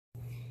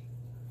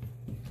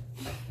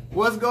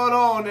What's going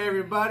on,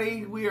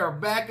 everybody? We are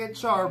back at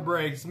Char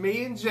Breaks,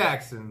 me and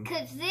Jackson.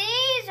 Because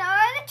these are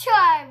the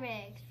Char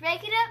Breaks.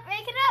 Break it up,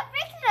 break it up,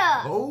 break it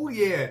up. Oh,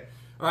 yeah.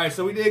 All right,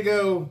 so we did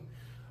go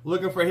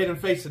looking for a hidden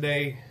face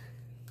today.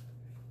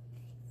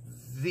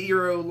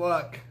 Zero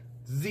luck.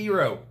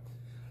 Zero.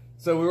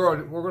 So we're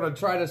going to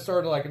try to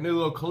start like a new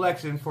little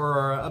collection for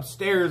our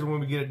upstairs when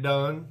we get it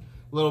done.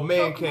 Little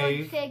man Pokemon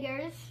cave.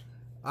 figures.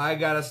 I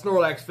got a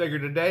Snorlax figure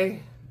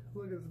today.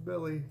 Look at the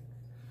belly.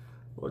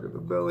 Look at the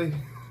belly.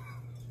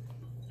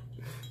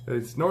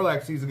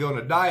 Snorlax needs to go on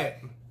a diet.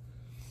 And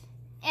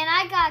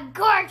I got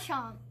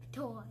Garchomp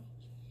toy.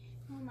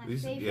 One of my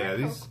favorite.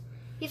 Yeah,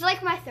 he's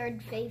like my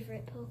third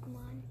favorite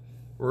Pokemon.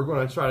 We're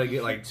going to try to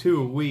get like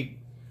 2 a week.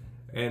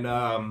 And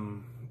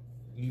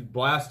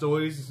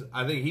Blastoise,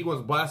 I think he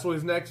wants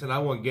Blastoise next, and I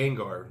want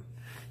Gengar.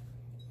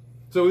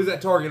 So he's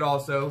at Target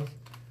also.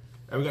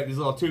 And we got these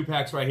little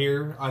 2-packs right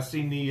here. I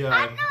seen the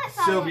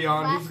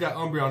Sylveon. He's got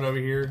Umbreon over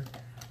here.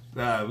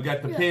 We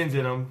got the pins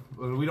in them.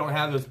 We don't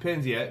have those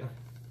pins yet.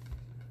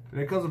 And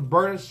it comes with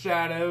Burning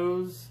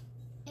Shadows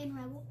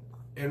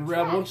and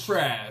Rebel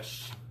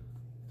Trash.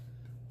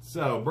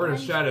 So Burning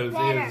Shadows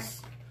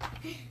is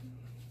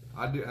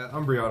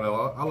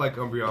Umbreon. I like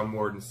Umbreon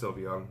more than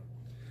Sylveon.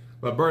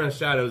 But Burning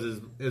Shadows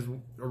is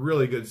a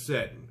really good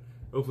set.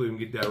 Hopefully we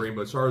can get that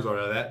Rainbow Charizard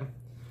out of that.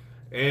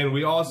 And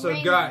we also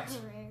got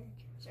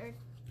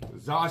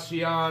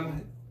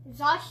Zacian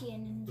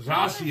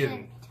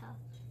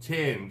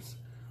tins.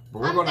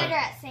 But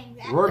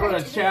we're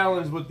gonna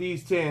challenge with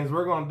these tins.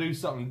 We're gonna do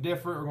something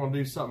different. We're gonna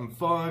do something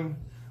fun.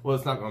 Well,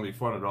 it's not gonna be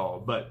fun at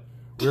all, but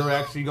we're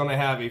actually gonna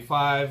have a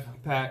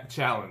 5-pack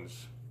challenge.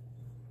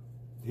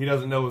 He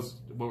doesn't know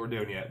what we're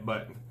doing yet,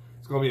 but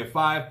it's gonna be a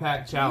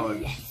 5-pack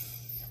challenge.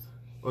 Yes.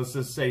 Let's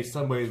just say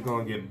somebody's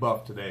gonna get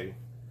buffed today.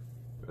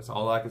 That's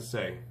all I can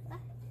say.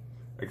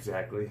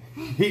 Exactly.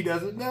 He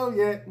doesn't know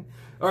yet.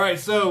 All right,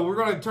 so we're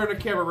gonna turn the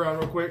camera around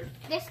real quick.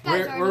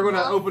 We're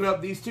gonna open up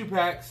these 2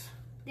 packs.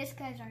 This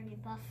guy's already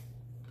buff.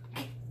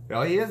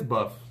 Oh, he is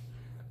buff.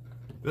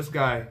 This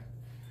guy's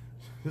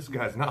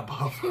not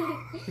buff.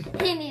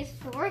 He needs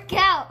to work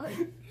out.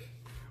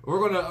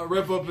 We're gonna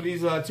rip open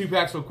these 2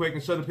 packs real quick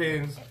and show the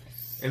pins,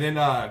 and then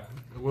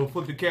we'll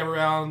flip the camera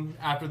around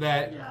after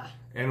that,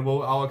 and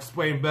I'll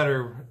explain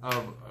better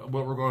of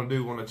what we're gonna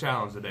do on the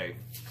challenge today.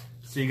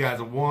 See you guys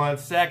in 1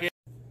 second.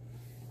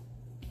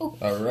 Oops.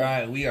 All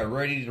right, we are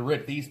ready to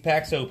rip these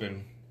packs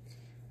open.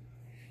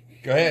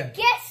 Go ahead.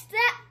 Guess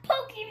that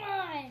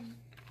Pokemon.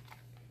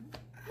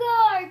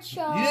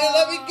 Garchomp. You didn't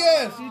let me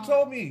guess. You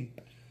told me.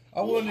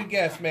 I wanted to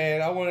guess,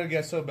 man. I wanted to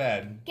guess so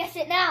bad. Guess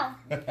it now.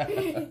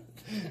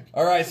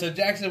 All right, so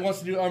Jackson wants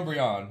to do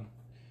Umbreon,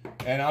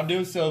 and I'm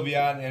doing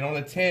Sylveon, and on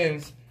the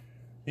tins,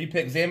 he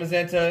picked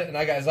Zamazenta, and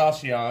I got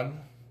Zacian.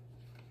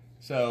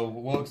 So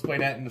we'll explain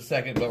that in a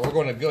second, but we're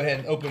going to go ahead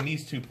and open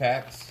these 2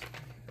 packs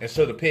and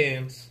show the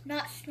pins.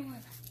 Not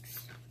Snorlax.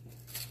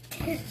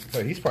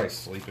 But he's probably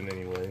sleeping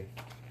anyway.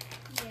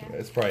 Yeah.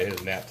 It's probably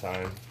his nap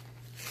time.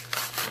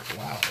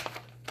 Wow.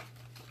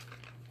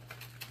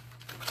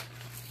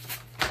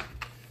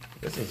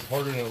 This is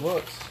harder than it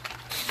looks.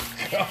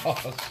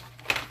 Gosh.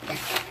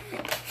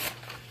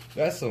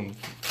 That's some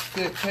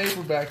thick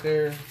paper back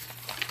there.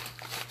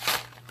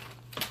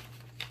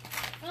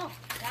 Oh,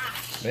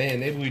 gosh.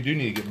 Man, maybe we do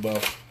need to get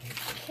buffed.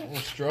 We're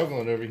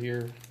struggling over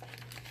here.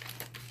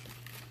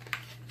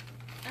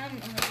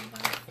 I'm already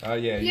buffed. Oh,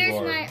 yeah, you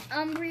are. Here's my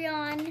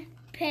Umbreon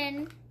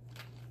pin.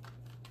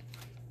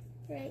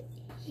 Right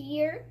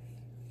here.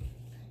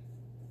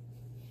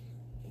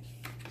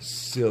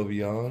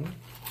 Sylveon.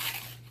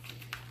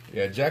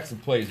 Yeah, Jackson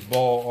plays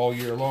ball all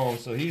year long,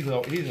 so he's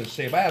in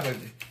shape. I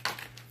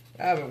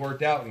haven't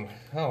worked out in,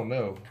 I don't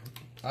know.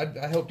 I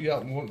helped you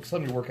out in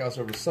some of your workouts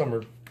over the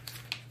summer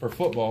for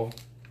football.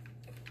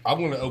 I'm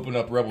going to open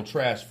up Rebel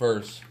Trash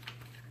first.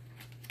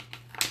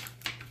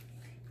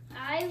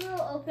 I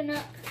will open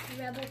up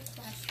Rebel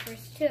Trash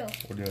first too.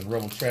 We're doing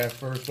Rebel Trash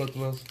first, both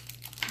of us?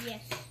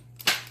 Yes.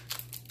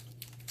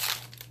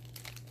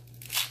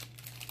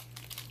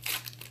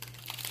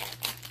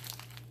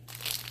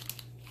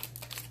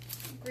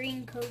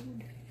 Green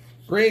code.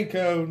 Green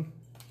code.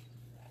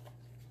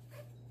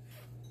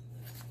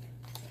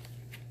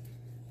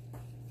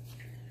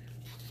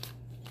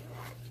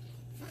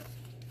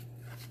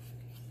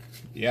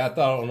 Yeah, I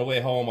thought on the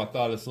way home, I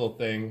thought this little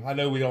thing. I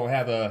know we don't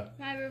have a...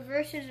 My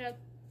reverse is a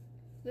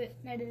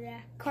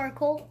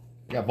Carcoal.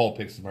 I got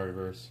Vulpix in my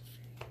reverse.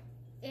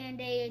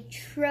 And a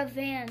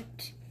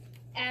Trevant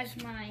as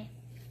my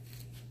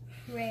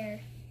rare.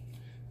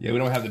 Yeah, we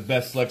don't have the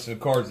best selection of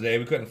cards today.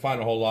 We couldn't find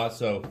a whole lot,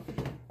 so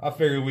I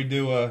figured we'd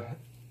do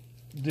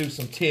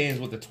some tins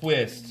with a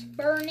twist.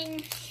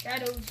 Burning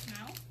Shadows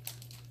now.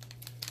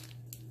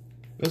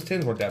 Those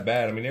tins weren't that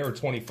bad. I mean, they were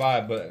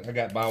 25, but I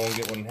got buy one,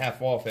 get one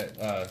half off at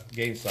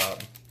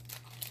GameStop.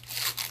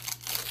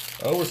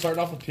 Oh, we're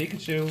starting off with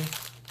Pikachu.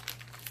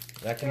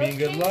 That can mean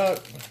good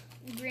luck.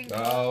 Green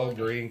code.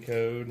 Green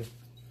code.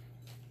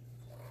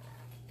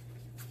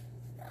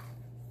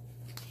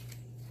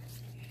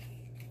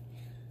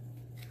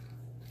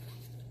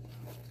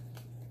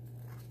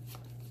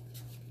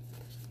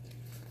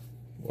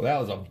 Well, that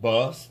was a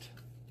bust.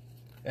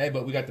 Hey,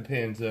 but we got the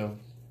pins, though.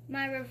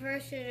 My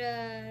reverse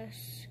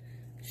is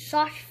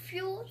sauce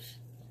fuels.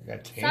 I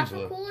got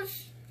Tangela.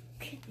 Sauce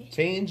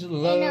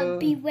Tangela. And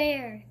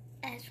Beware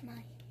as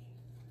my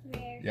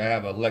rare. Yeah, I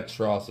have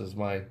Electros as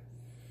my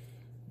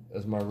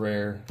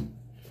rare.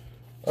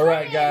 All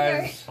right,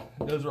 guys.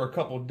 Those were a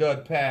couple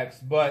dud packs,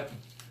 but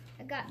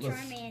I got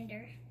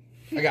Charmander.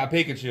 I got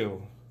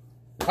Pikachu.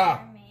 Ha!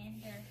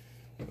 Charmander.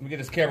 Let me get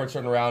this camera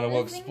turned around and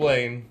we'll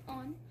explain.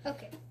 On.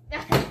 Okay.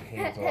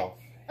 Hands off.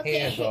 Okay.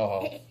 Hands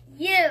off.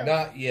 You.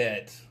 Not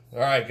yet. All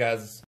right,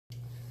 guys.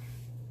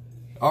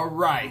 All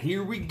right,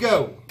 here we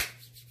go.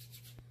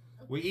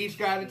 We each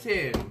got a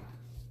 10.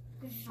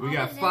 We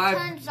got 5.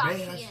 Man,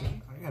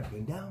 I got to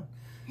bend down.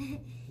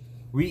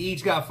 We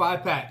each got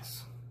 5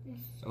 packs.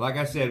 Like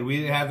I said, we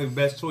didn't have the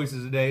best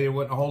choices today. There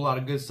wasn't a whole lot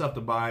of good stuff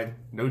to buy.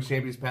 No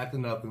Champions Path to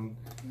nothing.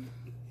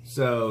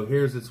 So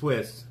here's the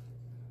twist.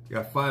 We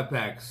got 5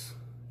 packs.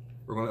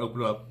 We're going to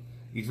open up.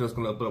 Each of us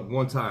going to open up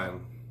one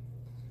time.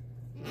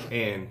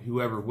 And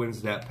whoever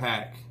wins that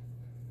pack,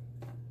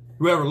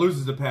 whoever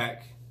loses the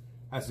pack,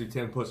 has to do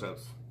 10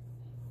 push-ups.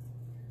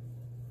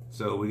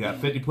 So we got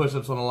 50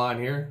 push-ups on the line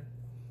here.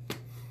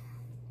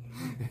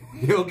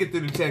 He'll get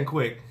through the 10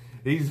 quick.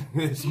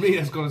 It's me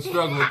that's going to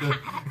struggle with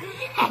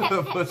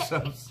the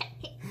push-ups.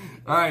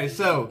 All right,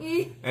 so,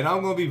 and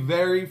I'm going to be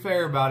very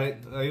fair about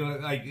it.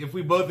 Like, if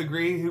we both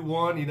agree who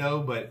won, you know,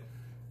 but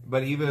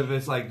even if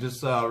it's like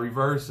just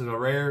reverse and a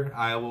rare,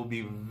 I will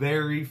be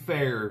very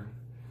fair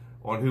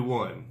on who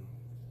won.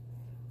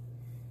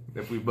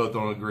 If we both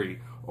don't agree.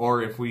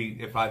 Or if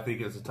I think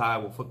it's a tie,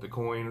 we'll flip the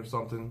coin or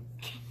something.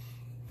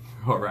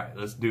 All right,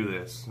 let's do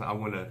this. I'm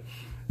going to,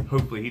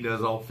 hopefully he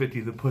does all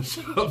 50 of the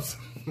push-ups.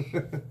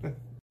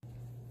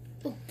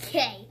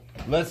 Okay.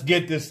 Let's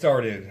get this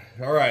started.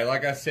 All right,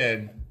 like I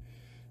said,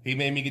 he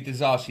made me get the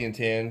Zacian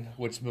 10,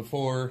 which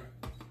before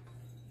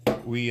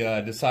we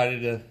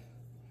decided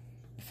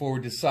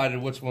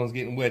which one's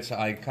getting which,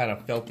 I kind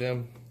of felt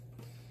them.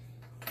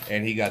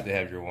 And he got the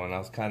heavier one. I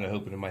was kind of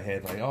hoping in my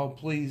head, like, oh,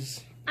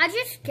 please. I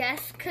just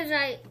guessed because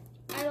I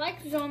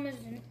like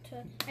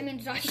Zamazenta. I mean,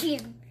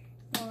 Zacian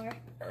more.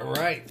 All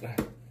right.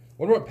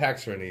 Wonder what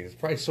packs are in these.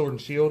 Probably Sword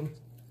and Shield.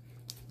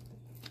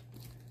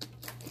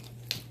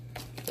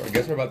 So I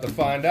guess we're about to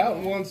find out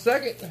in 1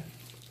 second.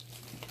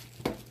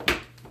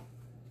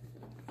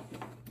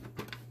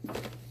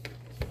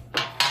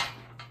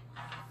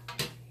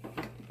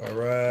 All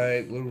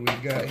right. What do we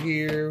got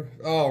here?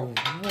 Oh,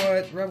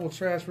 what? Rebel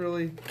Trash,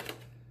 really?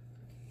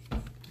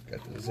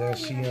 Got the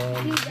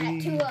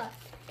Zacian. You got 2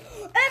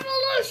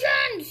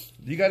 evolutions!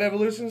 You got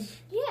evolutions?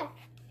 Yeah.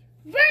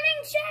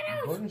 Burning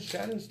Shadows! Burning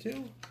Shadows,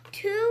 too?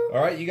 2.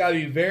 Alright, you gotta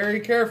be very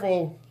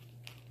careful.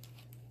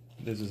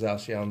 This is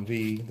Zacian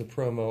V, the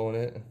promo on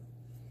it.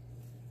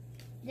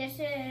 This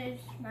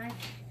is my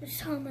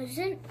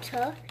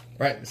Zamazenta.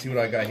 Right, let's see what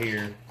I got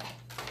here.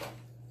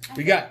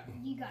 We got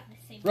You got the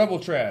same. Rebel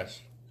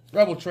Trash,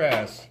 Rebel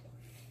Trash,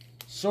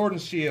 Sword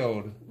and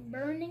Shield,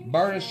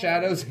 Burning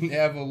Shadows and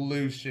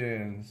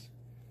Evolutions.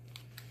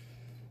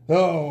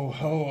 Oh,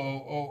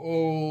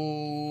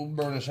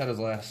 Burning Shadows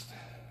last.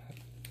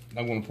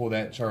 I'm going to pull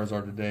that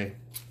Charizard today.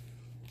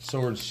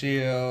 Sword and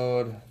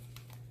Shield.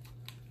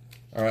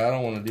 Alright, I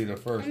don't want to do the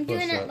first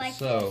push-up, like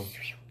so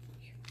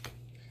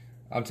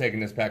I'm taking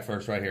this pack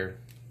first right here.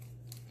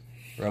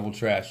 Rebel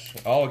Trash.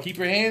 Oh, keep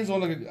your hands on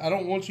the... I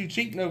don't want you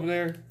cheating over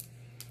there.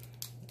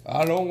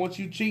 I don't want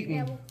you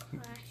cheating.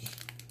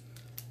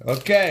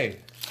 Okay.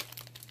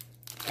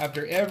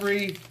 After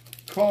every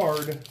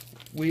card,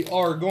 we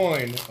are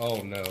going...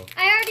 Oh, no.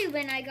 I already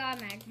win. I got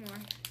Magmar.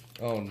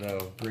 Oh,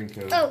 no. Green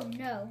code. Oh,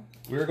 no.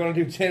 We're going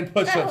to do 10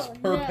 push-ups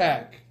per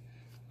pack.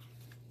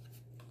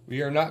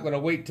 We are not going to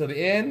wait till the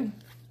end.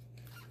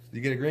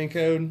 You get a green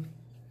code.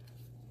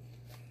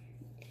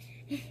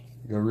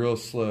 Go real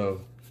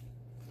slow.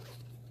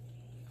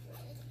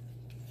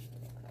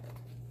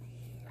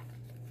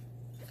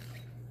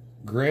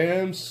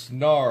 Grim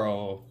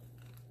Snarl.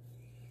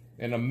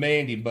 And a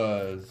Mandy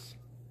Buzz.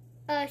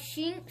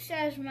 Shinx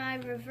as my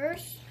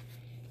reverse.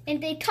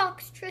 And a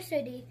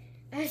Toxtricity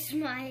as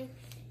my...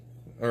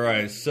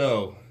 Alright,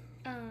 so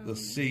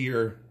let's see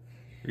your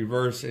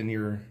reverse and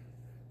your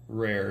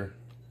rare.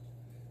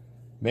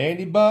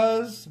 Mandy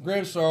Buzz,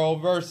 Grim Snarl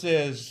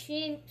versus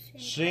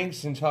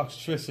Shinx and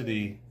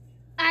Toxtricity.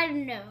 I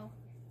don't know.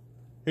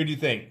 Who do you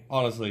think,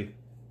 honestly?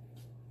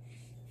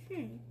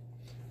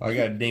 I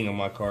got a ding on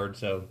my card,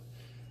 so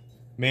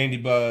Mandy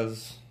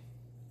Buzz.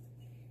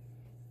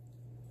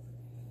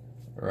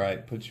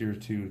 Alright, put your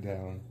 2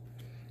 down.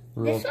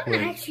 This one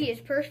actually is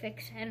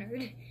perfect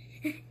centered.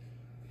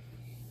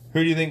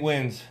 Who do you think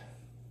I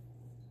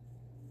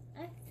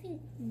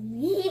think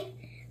me.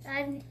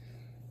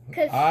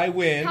 I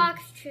win.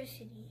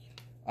 Toxtricity.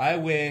 I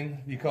win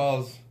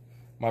because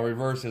my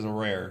reverse is a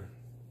rare.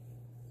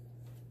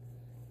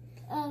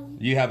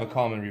 You have a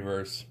common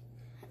reverse.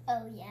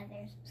 Oh, yeah,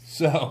 there's...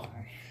 So,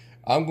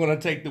 I'm going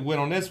to take the win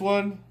on this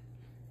one.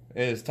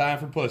 It's time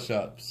for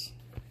push-ups.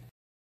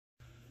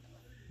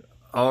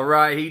 All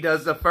right, he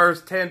does the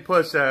first 10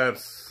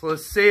 push-ups.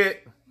 Let's see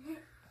it.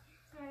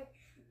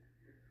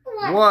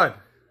 1,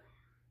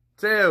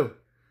 2,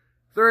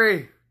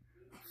 3,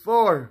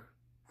 4,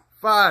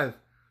 5,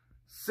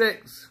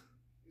 6,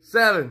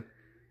 7,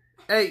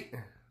 8,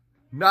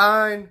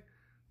 9,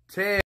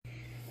 10.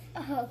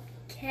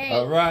 Okay.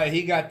 All right,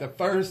 he got the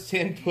first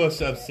 10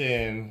 push-ups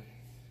in.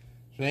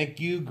 Thank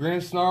you,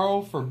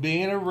 Grinsnarl, for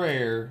being a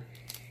rare.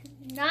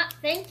 Not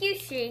thank you,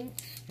 Shinx.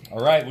 All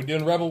right, we're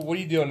doing Rebel. What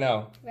are you doing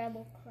now?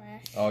 Rebel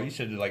class. Oh, you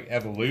should do like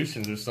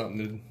evolutions or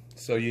something,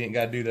 so you ain't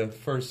got to do the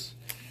first.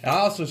 And I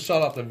also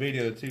shut off the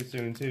video too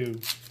soon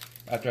too.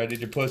 After I did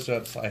your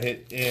push-ups, I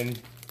hit in.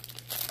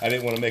 I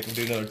didn't want to make him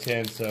do another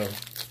 10, so.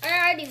 I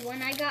already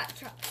won. I got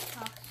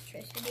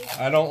toxicity.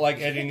 I don't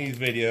like editing these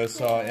videos,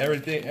 so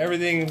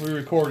everything we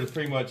record is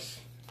pretty much.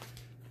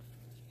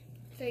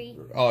 3.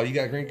 Oh, you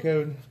got green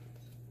code?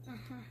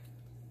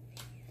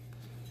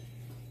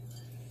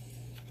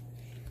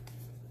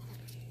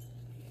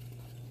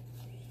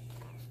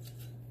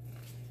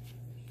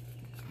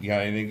 You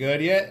got anything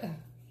good yet?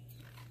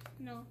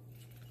 No.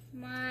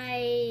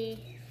 My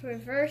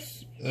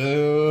reverse.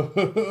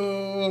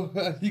 Oh,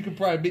 you could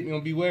probably beat me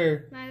on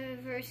Beware. My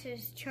reverse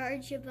is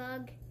Charge a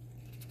Bug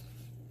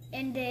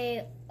and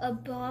a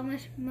abominable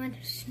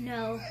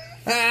snow.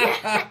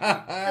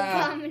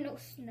 Abominable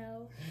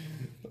snow.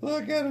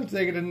 Look at him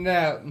taking a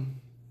nap.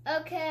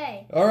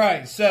 Okay. All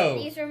right, so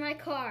these are my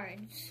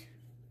cards.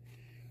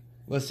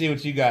 Let's see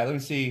what you got. Let me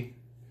see.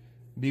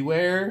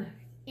 Beware.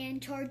 And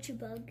Charge a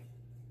Bug.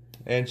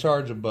 And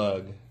Charge a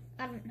Bug.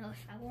 I don't know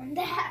if I won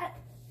that.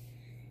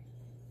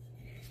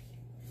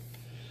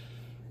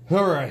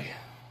 All right.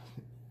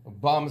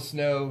 Bomb of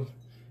Snow.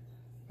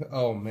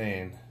 Oh,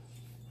 man.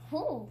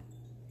 Oh.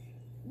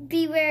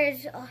 Beware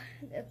is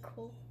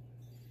cool.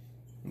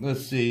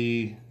 Let's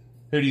see.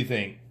 Who do you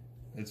think?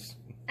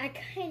 I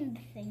kind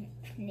of think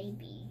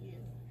maybe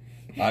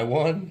you. I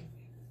won?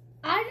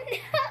 I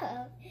don't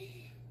know.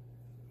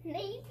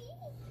 Maybe.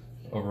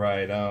 All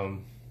right.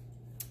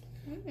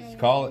 Let's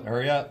call it.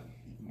 Hurry up.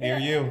 Near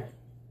you.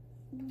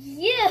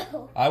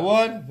 You. I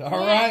won? All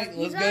right.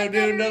 Let's go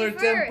do another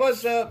 10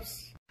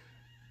 push-ups.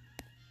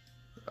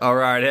 All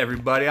right,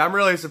 everybody. I'm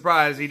really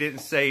surprised he didn't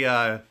say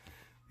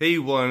he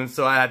won,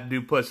 so I had to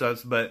do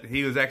push-ups, but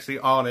he was actually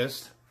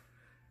honest.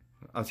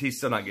 He's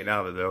still not getting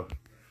out of it, though.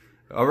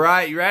 All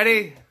right, you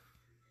ready?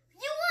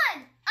 You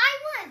won.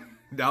 I won.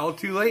 No,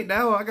 too late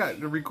now. I got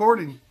the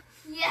recording.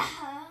 Yeah.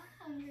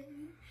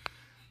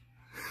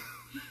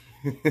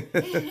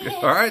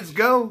 All right, let's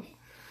go.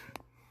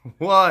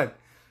 1,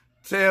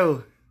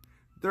 2,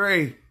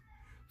 3,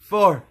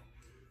 4,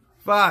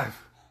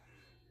 5,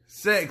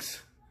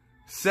 6,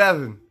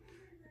 7,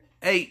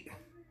 8,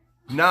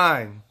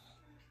 9,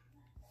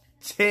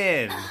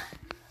 10. All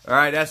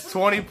right, that's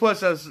 20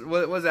 push-ups.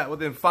 What was that?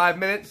 Within 5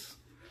 minutes?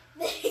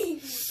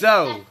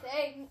 So,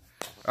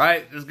 all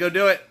right, let's go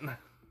do it.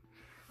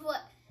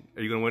 What?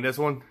 Are you gonna win this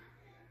one?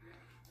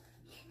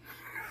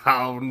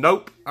 Oh,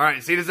 nope. All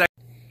right, see you in a second.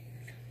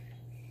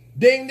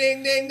 Ding,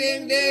 ding, ding,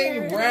 ding,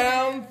 ding.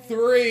 Round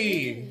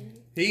 3.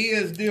 He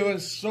is doing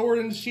Sword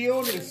and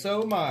Shield, and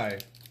so am I.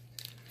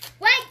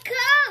 White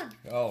code.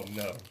 Oh,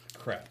 no.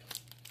 Crap.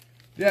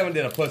 You haven't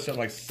done a push-up in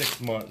like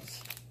 6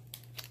 months.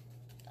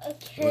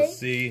 Okay. Let's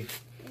see.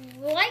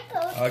 White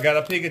code. I got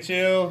a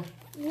Pikachu.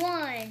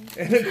 1,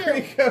 And a 2,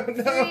 green code.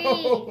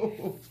 No.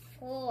 3,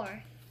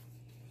 4.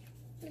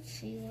 Let's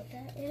see what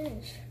that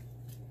is.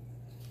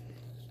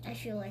 I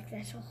feel like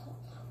that's a hollow.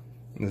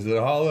 Is it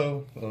a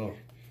hollow? Oh.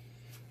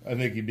 I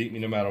think you beat me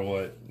no matter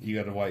what. You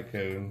got a white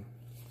code.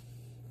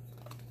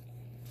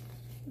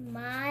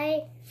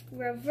 My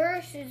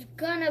reverse is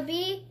gonna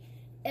be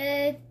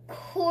a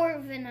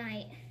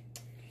Corviknight.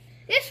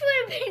 This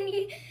would have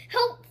been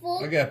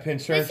helpful. I got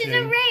Pincharge. This is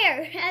a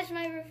rare as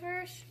my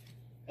reverse.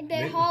 And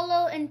the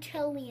hollow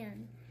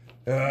Inteleon.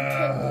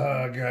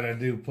 I gotta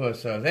do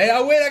push-ups. Hey,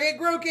 I win! I get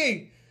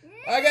Grookey!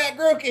 I got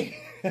Grookey!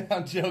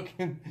 I'm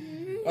joking.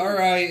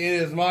 Alright, it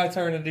is my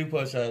turn to do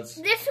push-ups.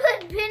 This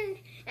would have been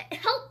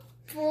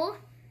helpful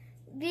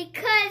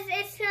because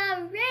it's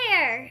a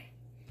rare.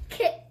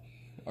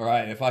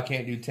 Alright, if I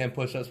can't do 10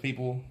 push-ups,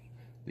 people,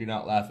 do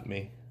not laugh at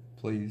me.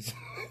 Please.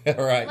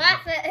 Alright.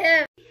 Laugh at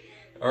him.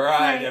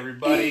 Alright,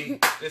 everybody.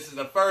 This is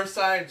the first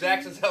time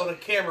Jackson's held a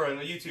camera in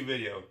a YouTube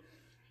video.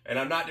 And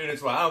I'm not doing it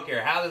twice. I don't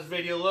care how this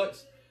video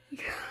looks.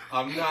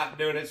 I'm not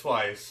doing it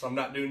twice. I'm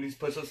not doing these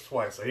push-ups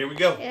twice. So here we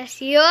go.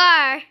 Yes, you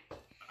are.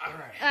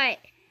 Alright. Alright.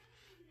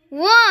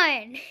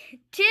 1,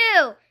 2,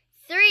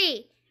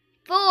 3,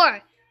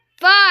 4,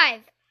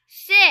 5,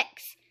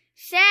 6,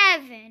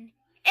 7,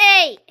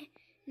 8,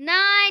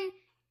 9,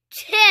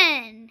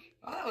 10.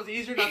 Oh, that was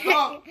easier than I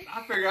thought.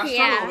 I figured I struggled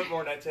a little bit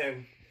more than that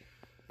 10.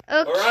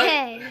 Okay.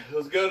 Alright,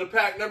 let's go to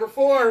pack number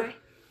 4.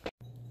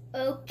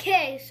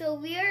 Okay, so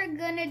we are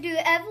gonna do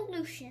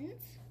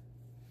evolutions.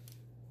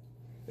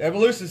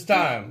 Evolutions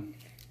time.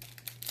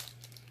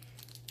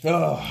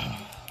 Oh,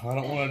 I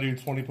don't want to do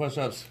 20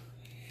 push-ups.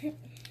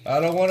 I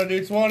don't want to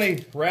do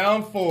 20.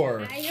 Round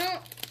 4. I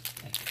don't.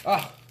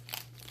 Ah.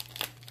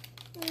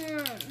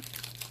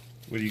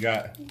 What do you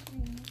got?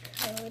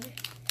 Code.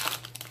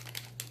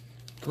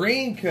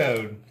 Green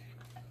code.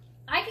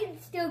 I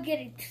can still get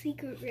a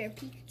secret rare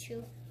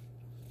Pikachu.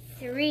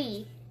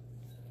 3.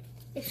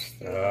 It's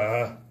 3.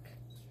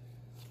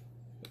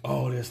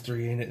 Oh, there's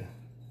 3 in it.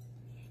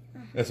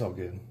 That's all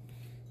good.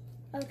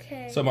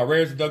 Okay. So my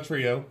rare is a Duck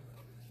Trio.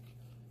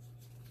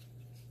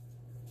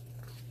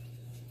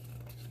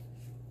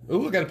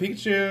 Ooh, I got a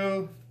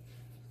Pikachu.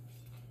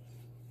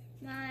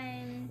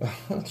 Mine.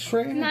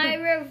 Trainer. My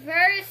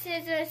reverse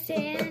is a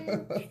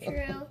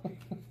Sandshrew.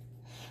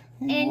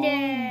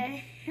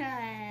 And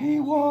he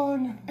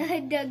won. A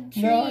Doug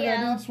No, I Trio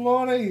got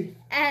 20.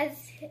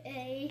 as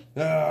a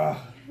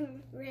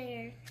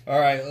rare. All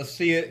right, let's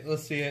see it.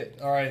 Let's see it.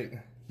 All right.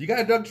 You got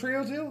a Doug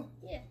Trio too?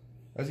 Yeah.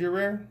 That's your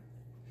rare?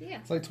 Yeah.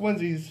 It's like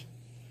twinsies.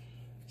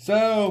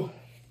 So,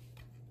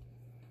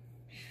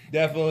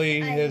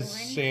 definitely his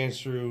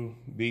Sandshrew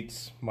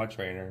beats my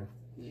trainer.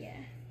 Yeah.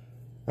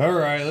 All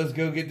right, let's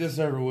go get this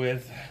over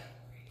with.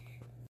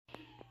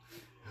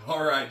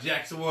 All right,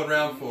 Jackson won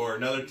round 4.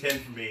 Another 10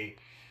 for me.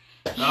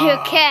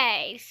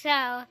 Okay,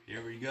 so.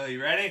 Here we go.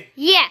 You ready?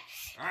 Yes.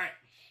 All right.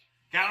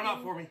 Count them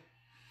out for me.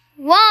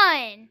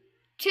 1,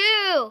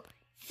 2,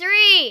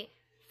 3,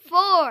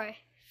 4,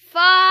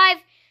 5,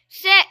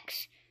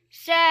 6,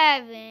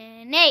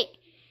 7, 8,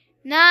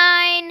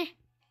 9,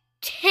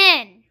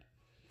 10.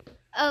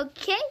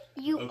 Okay,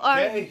 you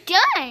are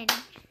done.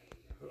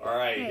 All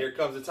right, here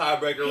comes the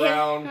tiebreaker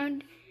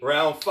round.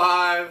 Round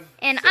 5.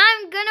 And so,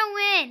 I'm gonna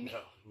win.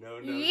 No.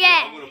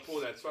 Yes. I'm gonna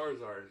pull that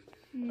Charizard.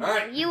 All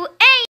right. You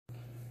ain't.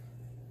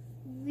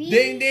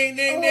 Ding, ding,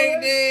 ding,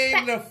 ding,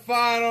 ding. The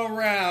final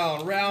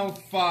round. Round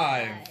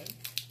 5.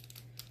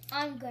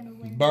 I'm gonna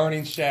win.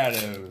 Burning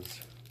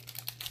Shadows.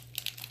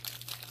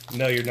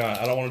 No, you're not.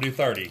 I don't want to do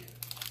 30.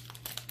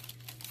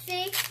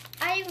 See?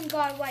 I even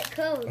got a white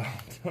code.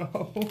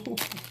 Oh,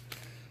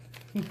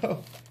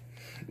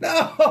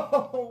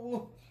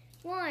 no.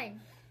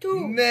 1,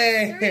 2,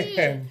 Man.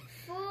 3,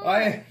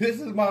 4.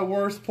 This is my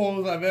worst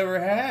pulls I've ever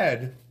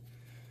had.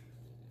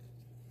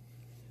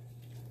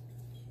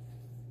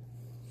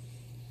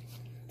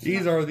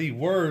 These are the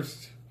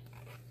worst.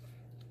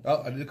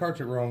 Oh, I did the card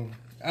trick wrong.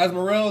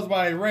 Asmorel is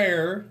my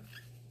rare.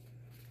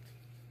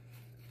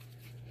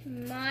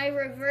 My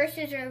reverse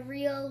is a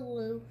real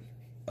Lou.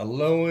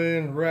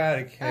 Alolan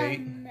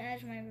Eradicate.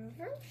 As my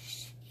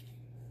reverse.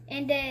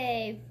 And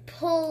a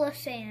Pull of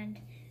Sand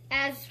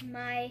as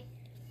my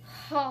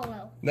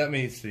hollow. Let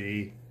me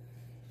see.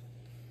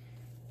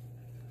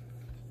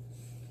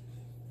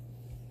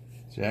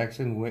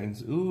 Jackson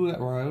wins. Ooh, that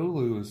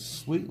Riolu is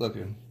sweet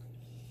looking.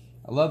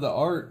 I love the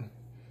art.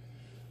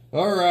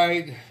 All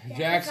right,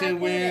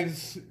 Jackson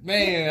wins.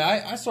 Man,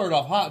 I started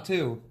off hot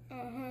too.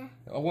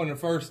 I won the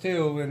first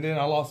 2, and then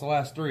I lost the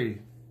last 3.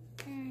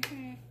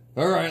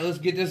 All right, let's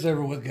get this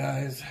over with,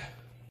 guys.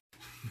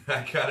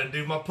 I gotta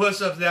do my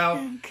push-ups now.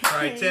 Okay. All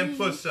right, 10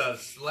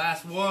 push-ups.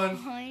 Last one.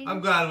 I'm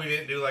glad we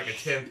didn't do like a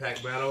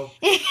 10-pack battle.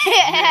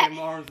 My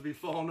arms would be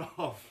falling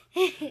off.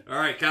 All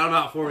right, count them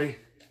out for me.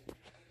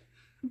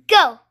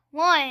 Go.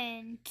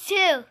 1,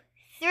 2,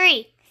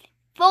 3,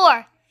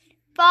 4,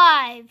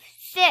 5,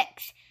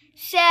 6,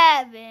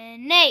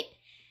 7, 8,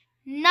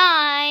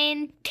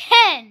 9,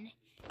 10.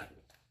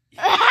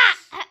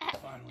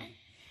 Finally.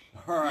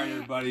 All right,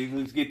 everybody,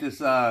 let's get this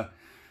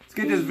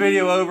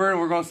video over, and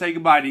we're gonna say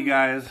goodbye to you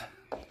guys.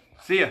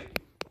 See ya.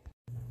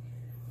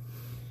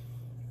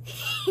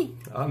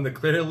 I'm the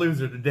clear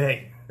loser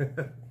today.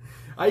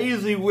 I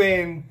usually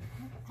win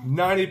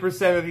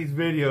 90% of these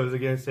videos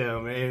against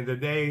him, and the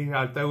day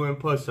I throw in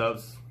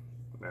push-ups,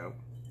 no.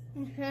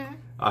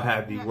 I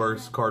have the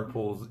worst card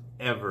pulls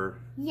ever.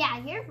 Yeah,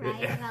 you're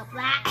right about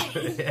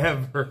that.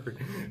 Ever.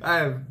 I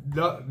have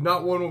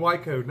not one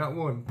white code, not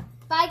one.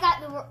 But I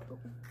got the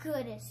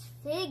goodest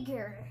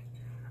figure.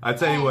 I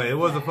tell you what, it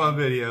was a fun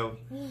video.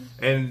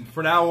 And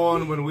from now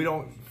on, when we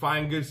don't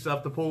find good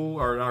stuff to pull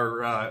or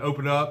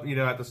open up, you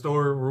know, at the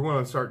store, we're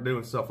going to start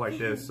doing stuff like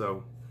this.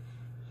 So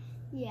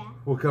yeah,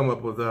 we'll come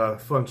up with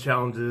fun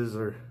challenges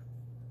or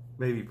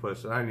maybe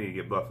push. I need to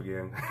get buff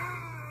again.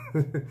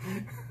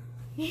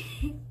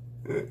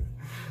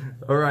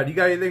 All right, you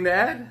got anything to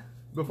add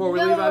before we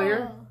leave out of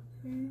here?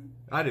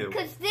 I do.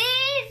 Because these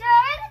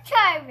are the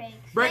try rings.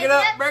 Break it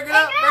up, break it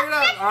up, break it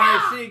up. All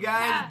right, see you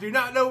guys. Do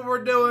not know what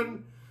we're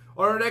doing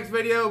on our next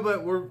video,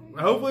 but we're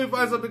hopefully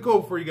find something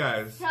cool for you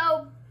guys.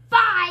 So,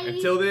 bye.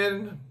 Until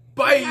then,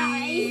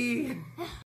 bye.